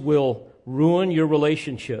lies will ruin your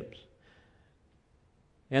relationships.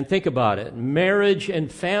 And think about it. Marriage and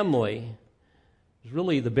family is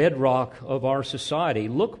really the bedrock of our society.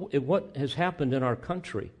 Look at what has happened in our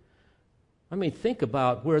country. I mean, think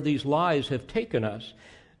about where these lies have taken us.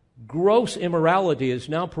 Gross immorality is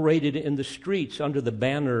now paraded in the streets under the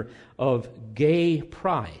banner of gay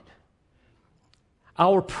pride.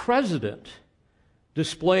 Our president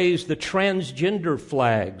displays the transgender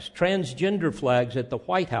flags at the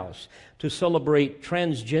White House to celebrate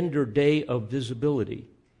Transgender Day of Visibility.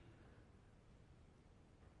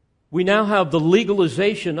 We now have the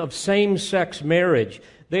legalization of same-sex marriage.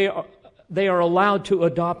 They are allowed to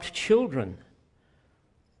adopt children.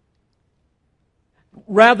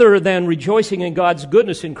 Rather than rejoicing in God's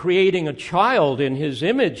goodness in creating a child in His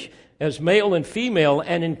image as male and female,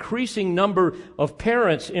 an increasing number of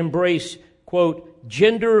parents embrace, quote,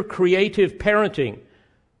 gender creative parenting,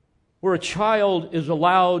 where a child is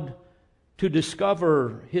allowed to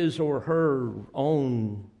discover his or her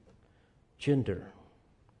own gender.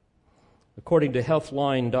 According to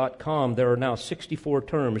healthline.com, there are now 64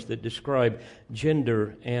 terms that describe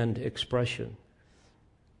gender and expression.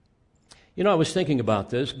 You know, I was thinking about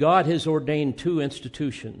this. God has ordained two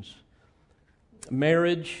institutions,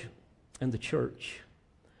 marriage and the church.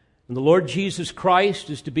 And the Lord Jesus Christ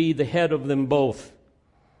is to be the head of them both.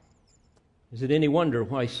 Is it any wonder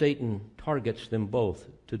why Satan targets them both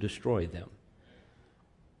to destroy them?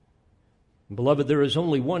 Beloved, there is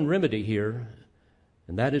only one remedy here,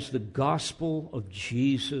 and that is the gospel of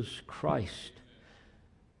Jesus Christ.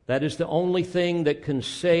 That is the only thing that can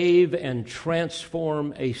save and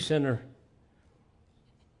transform a sinner.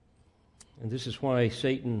 And this is why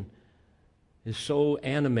Satan is so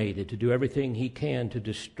animated to do everything he can to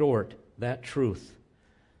distort that truth.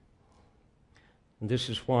 And this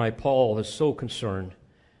is why Paul is so concerned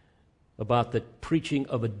about the preaching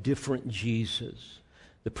of a different Jesus,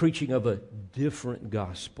 the preaching of a different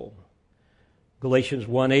gospel. Galatians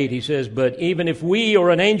 1:8, he says, "But even if we or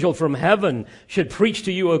an angel from heaven should preach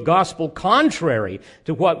to you a gospel contrary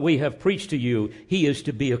to what we have preached to you, he is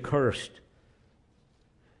to be accursed."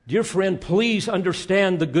 Dear friend, please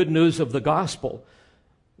understand the good news of the gospel.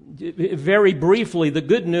 Very briefly, the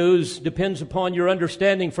good news depends upon your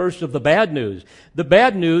understanding first of the bad news. The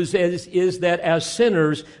bad news is that as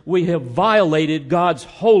sinners, we have violated God's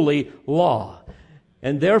holy law,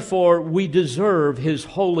 and therefore we deserve His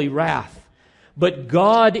holy wrath. But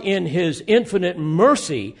God, in His infinite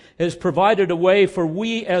mercy, has provided a way for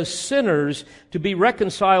we as sinners to be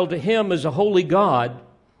reconciled to Him as a holy God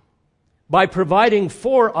by providing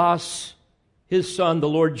for us His Son, the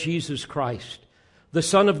Lord Jesus Christ, the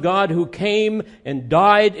Son of God who came and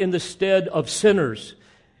died in the stead of sinners.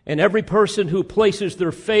 And every person who places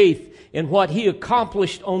their faith in what He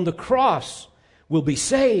accomplished on the cross will be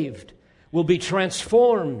saved, will be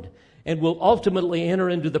transformed, and will ultimately enter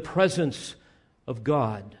into the presence of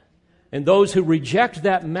God. And those who reject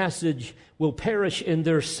that message will perish in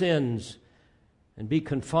their sins and be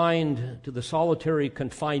confined to the solitary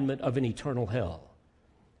confinement of an eternal hell.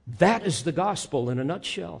 That is the gospel in a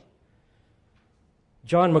nutshell.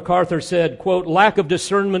 John MacArthur said, quote, "Lack of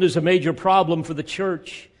discernment is a major problem for the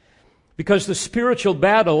church because the spiritual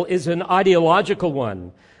battle is an ideological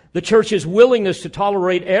one. The church's willingness to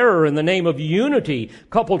tolerate error in the name of unity,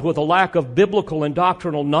 coupled with a lack of biblical and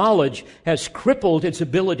doctrinal knowledge, has crippled its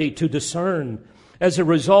ability to discern. As a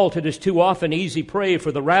result, it is too often easy prey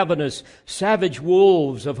for the ravenous, savage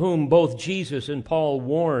wolves of whom both Jesus and Paul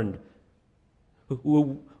warned,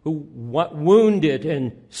 who wound it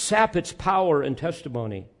and sap its power and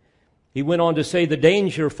testimony." He went on to say the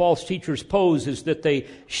danger false teachers pose is that they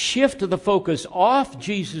shift the focus off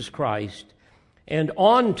Jesus Christ and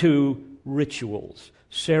onto rituals,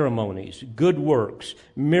 ceremonies, good works,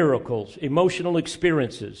 miracles, emotional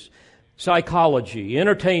experiences, psychology,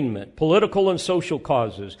 entertainment, political and social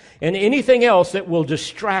causes, and anything else that will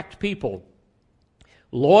distract people.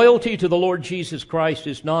 Loyalty to the Lord Jesus Christ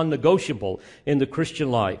is non-negotiable in the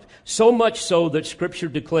Christian life, so much so that Scripture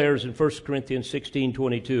declares in 1 Corinthians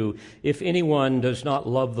 16:22, "If anyone does not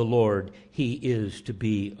love the Lord, he is to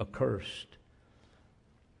be accursed."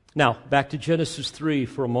 Now, back to Genesis 3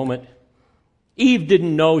 for a moment. Eve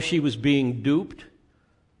didn't know she was being duped.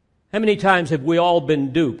 How many times have we all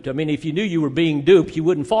been duped? I mean, if you knew you were being duped, you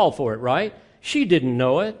wouldn't fall for it, right? She didn't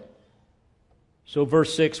know it. So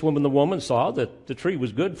verse 6, when the woman saw that the tree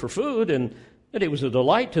was good for food and that it was a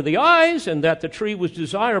delight to the eyes and that the tree was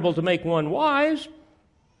desirable to make one wise,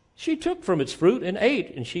 she took from its fruit and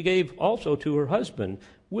ate, and she gave also to her husband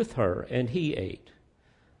with her, and he ate.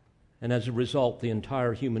 And as a result, the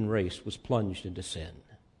entire human race was plunged into sin.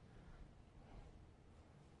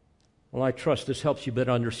 Well, I trust this helps you better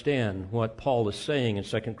understand what Paul is saying in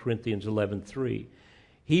 2 Corinthians 11:3.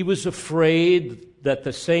 He was afraid that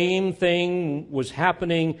the same thing was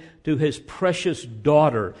happening to his precious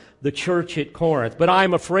daughter, the church at Corinth. "But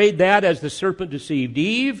I'm afraid that, as the serpent deceived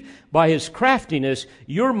Eve by his craftiness,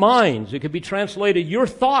 your minds," it could be translated, your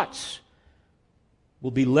thoughts,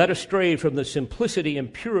 "will be led astray from the simplicity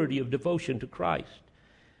and purity of devotion to Christ."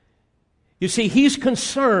 You see, he's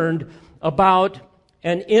concerned about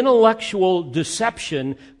an intellectual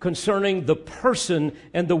deception concerning the person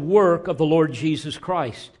and the work of the Lord Jesus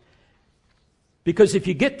Christ. Because if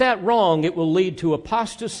you get that wrong, it will lead to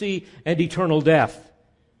apostasy and eternal death.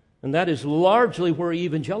 And that is largely where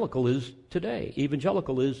evangelical is today.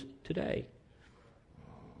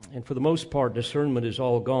 And for the most part, discernment is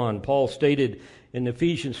all gone. Paul stated in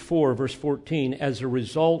Ephesians 4, verse 14, as a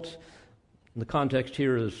result, the context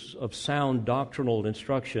here is of sound doctrinal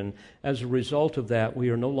instruction, as a result of that, we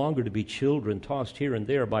are no longer to be children tossed here and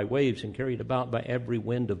there by waves and carried about by every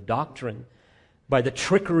wind of doctrine, by the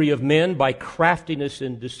trickery of men, by craftiness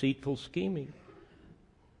and deceitful scheming.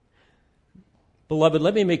 Beloved,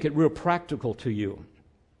 let me make it real practical to you.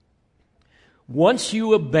 Once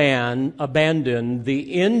you abandon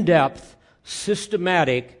the in-depth,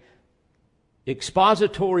 systematic,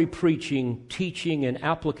 expository preaching, teaching, and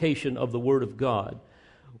application of the Word of God,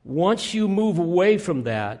 once you move away from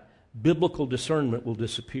that, biblical discernment will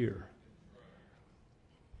disappear.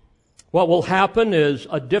 What will happen is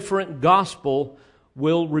a different gospel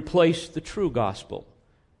will replace the true gospel.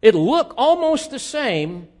 It'll look almost the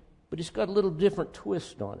same, but it's got a little different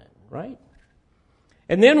twist on it, right?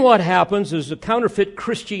 And then what happens is the counterfeit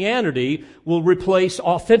Christianity will replace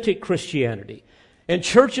authentic Christianity. And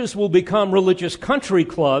churches will become religious country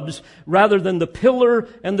clubs rather than the pillar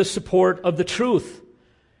and the support of the truth.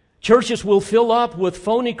 Churches will fill up with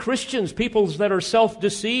phony Christians, people that are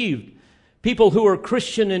self-deceived. People who are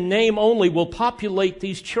Christian in name only will populate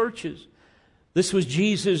these churches. This was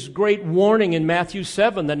Jesus' great warning in Matthew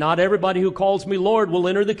 7, that not everybody who calls me Lord will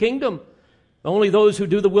enter the kingdom. Only those who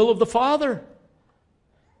do the will of the Father.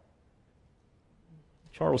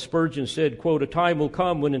 Charles Spurgeon said, quote, "A time will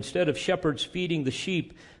come when instead of shepherds feeding the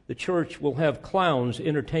sheep, the church will have clowns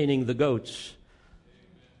entertaining the goats."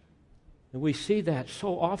 And we see that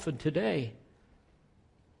so often today.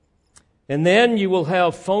 And then you will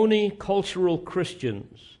have phony cultural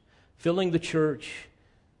Christians filling the church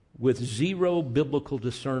with zero biblical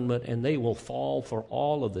discernment, and they will fall for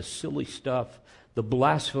all of the silly stuff, the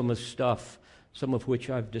blasphemous stuff, some of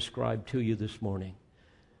which I've described to you this morning.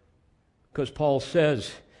 Because Paul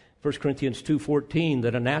says, 1 Corinthians 2:14,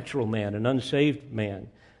 that a natural man, an unsaved man,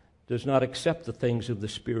 does not accept the things of the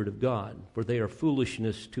Spirit of God, for they are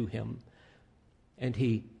foolishness to him. And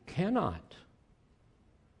he cannot,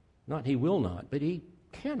 not he will not, but he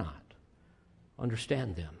cannot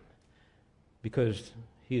understand them, because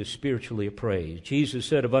he is spiritually appraised. Jesus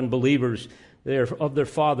said of unbelievers, they are of their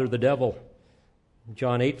father, the devil.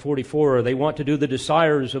 John 8:44, they want to do the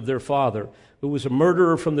desires of their father, who was a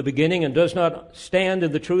murderer from the beginning and does not stand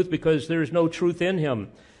in the truth because there is no truth in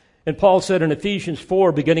him. And Paul said in Ephesians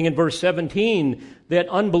 4, beginning in verse 17, that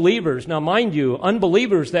unbelievers, now mind you,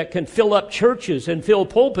 unbelievers that can fill up churches and fill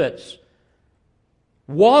pulpits,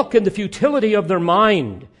 walk in the futility of their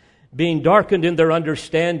mind, being darkened in their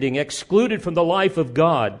understanding, excluded from the life of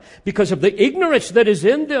God, because of the ignorance that is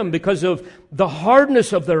in them, because of the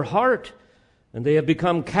hardness of their heart. And they have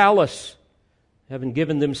become callous, having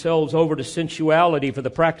given themselves over to sensuality for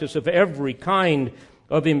the practice of every kind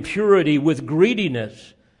of impurity with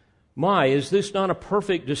greediness. My, is this not a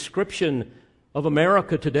perfect description of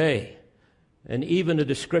America today? And even a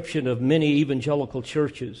description of many evangelical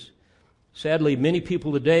churches. Sadly, many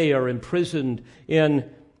people today are imprisoned in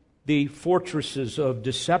the fortresses of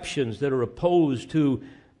deceptions that are opposed to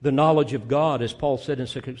the knowledge of God, as Paul said in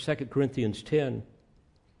 2 Corinthians 10.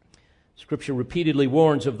 Scripture repeatedly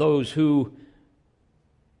warns of those who,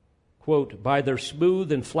 quote, by their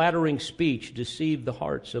smooth and flattering speech deceive the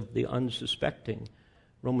hearts of the unsuspecting.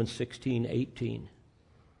 Romans 16:18.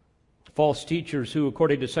 False teachers who,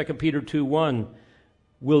 according to 2 Peter 2:1,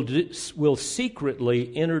 will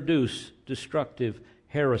secretly introduce destructive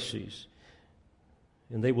heresies.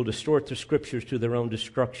 And they will distort the Scriptures to their own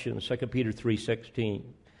destruction. 2 Peter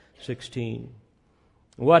 3:16.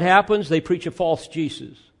 What happens? They preach a false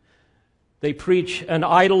Jesus. They preach an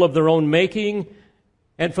idol of their own making.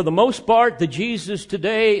 And for the most part, the Jesus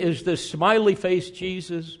today is the smiley-faced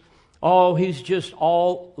Jesus. Oh, he's just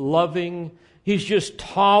all loving. He's just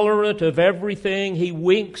tolerant of everything. He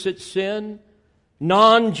winks at sin.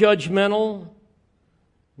 Non-judgmental.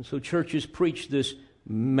 And so churches preach this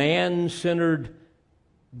man-centered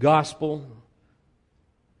gospel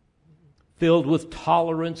filled with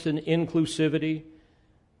tolerance and inclusivity.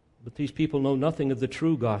 But these people know nothing of the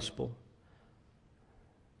true gospel.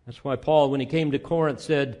 That's why Paul, when he came to Corinth,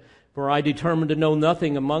 said, "For I determined to know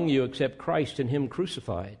nothing among you except Christ and Him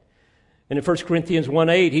crucified." And in 1 Corinthians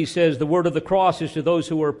 1:8, he says, "The word of the cross is to those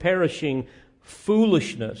who are perishing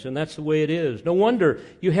foolishness." And that's the way it is. No wonder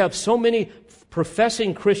you have so many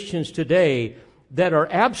professing Christians today that are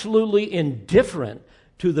absolutely indifferent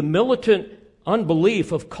to the militant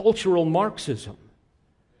unbelief of cultural Marxism.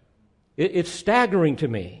 It's staggering to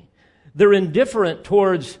me. They're indifferent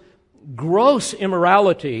towards gross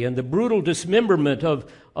immorality and the brutal dismemberment of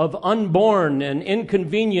unborn and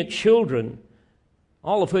inconvenient children,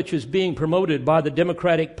 all of which is being promoted by the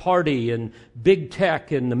Democratic Party and big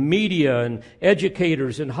tech and the media and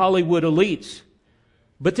educators and Hollywood elites.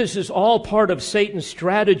 But this is all part of Satan's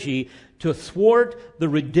strategy to thwart the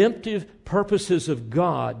redemptive purposes of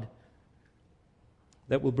God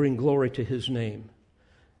that will bring glory to His name.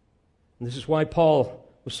 And this is why Paul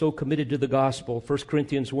was so committed to the gospel. 1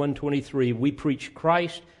 Corinthians 1:23, we preach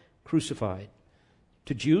Christ crucified.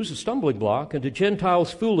 To Jews, a stumbling block, and to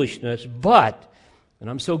Gentiles, foolishness. But,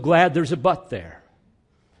 and I'm so glad there's a but there,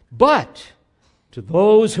 but to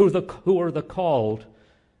those who are the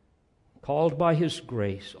called by His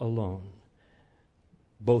grace alone,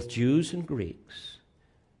 both Jews and Greeks,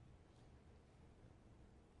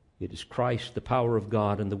 it is Christ, the power of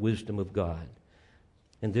God and the wisdom of God.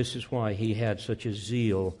 And this is why He had such a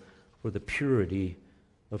zeal for the purity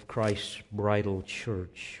of Christ's bridal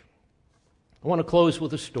church. I want to close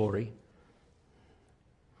with a story.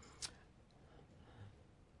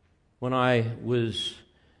 When I was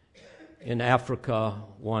in Africa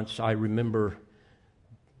once, I remember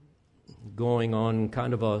going on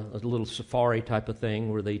kind of a little safari type of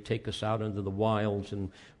thing where they take us out into the wilds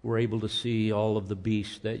and we're able to see all of the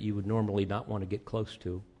beasts that you would normally not want to get close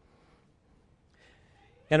to.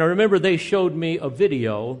 And I remember they showed me a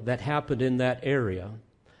video that happened in that area.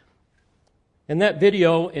 And that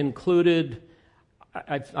video included,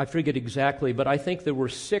 I forget exactly, but I think there were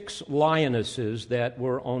 6 lionesses that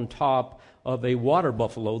were on top of a water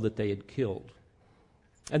buffalo that they had killed.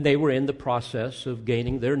 And they were in the process of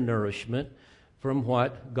gaining their nourishment from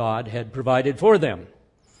what God had provided for them.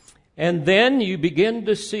 And then you begin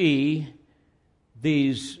to see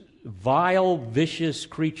these vile, vicious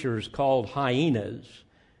creatures called hyenas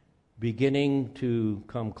beginning to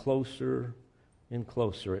come closer and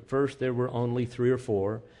closer. At first there were only 3 or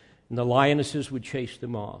 4, and the lionesses would chase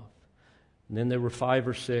them off. And then there were 5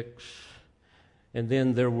 or 6, and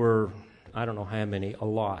then there were, I don't know how many, a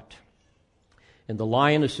lot. And the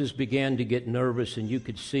lionesses began to get nervous, and you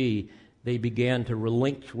could see they began to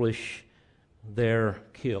relinquish their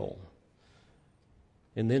kill.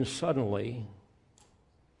 And then suddenly,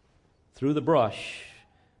 through the brush,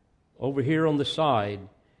 over here on the side,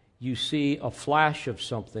 you see a flash of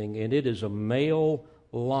something, and it is a male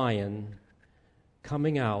lion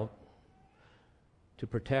coming out to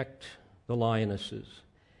protect the lionesses.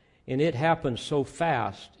 And it happened so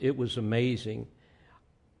fast, it was amazing.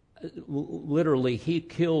 Literally, he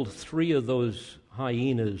killed 3 of those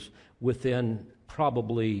hyenas within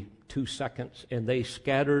probably 2 seconds, and they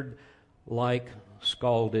scattered like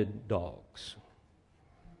scalded dogs.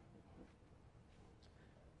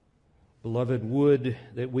 Beloved, would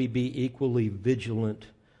that we be equally vigilant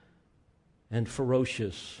and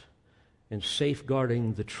ferocious in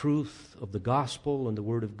safeguarding the truth of the gospel and the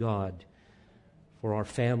Word of God for our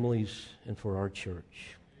families and for our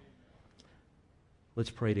church.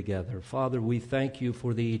 Let's pray together. Father, we thank you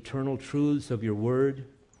for the eternal truths of your Word.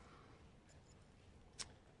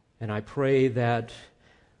 And I pray that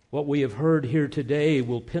what we have heard here today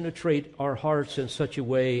will penetrate our hearts in such a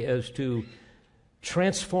way as to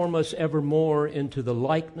transform us evermore into the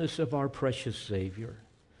likeness of our precious Savior.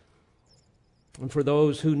 And for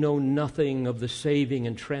those who know nothing of the saving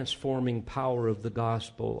and transforming power of the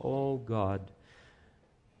gospel, oh God,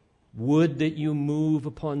 would that you move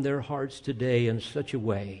upon their hearts today in such a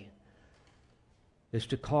way as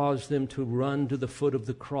to cause them to run to the foot of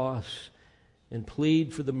the cross and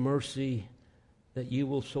plead for the mercy that you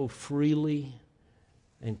will so freely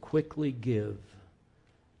and quickly give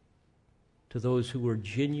to those who are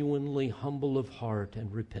genuinely humble of heart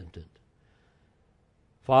and repentant.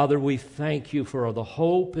 Father, we thank you for the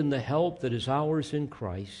hope and the help that is ours in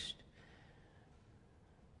Christ.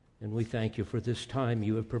 And we thank you for this time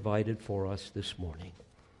you have provided for us this morning.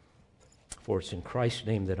 For it's in Christ's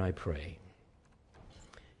name that I pray.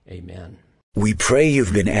 Amen. We pray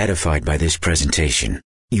you've been edified by this presentation.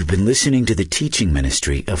 You've been listening to the teaching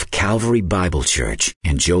ministry of Calvary Bible Church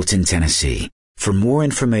in Jolton, Tennessee. For more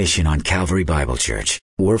information on Calvary Bible Church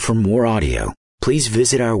or for more audio, please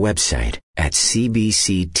visit our website at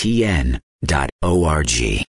cbctn.org.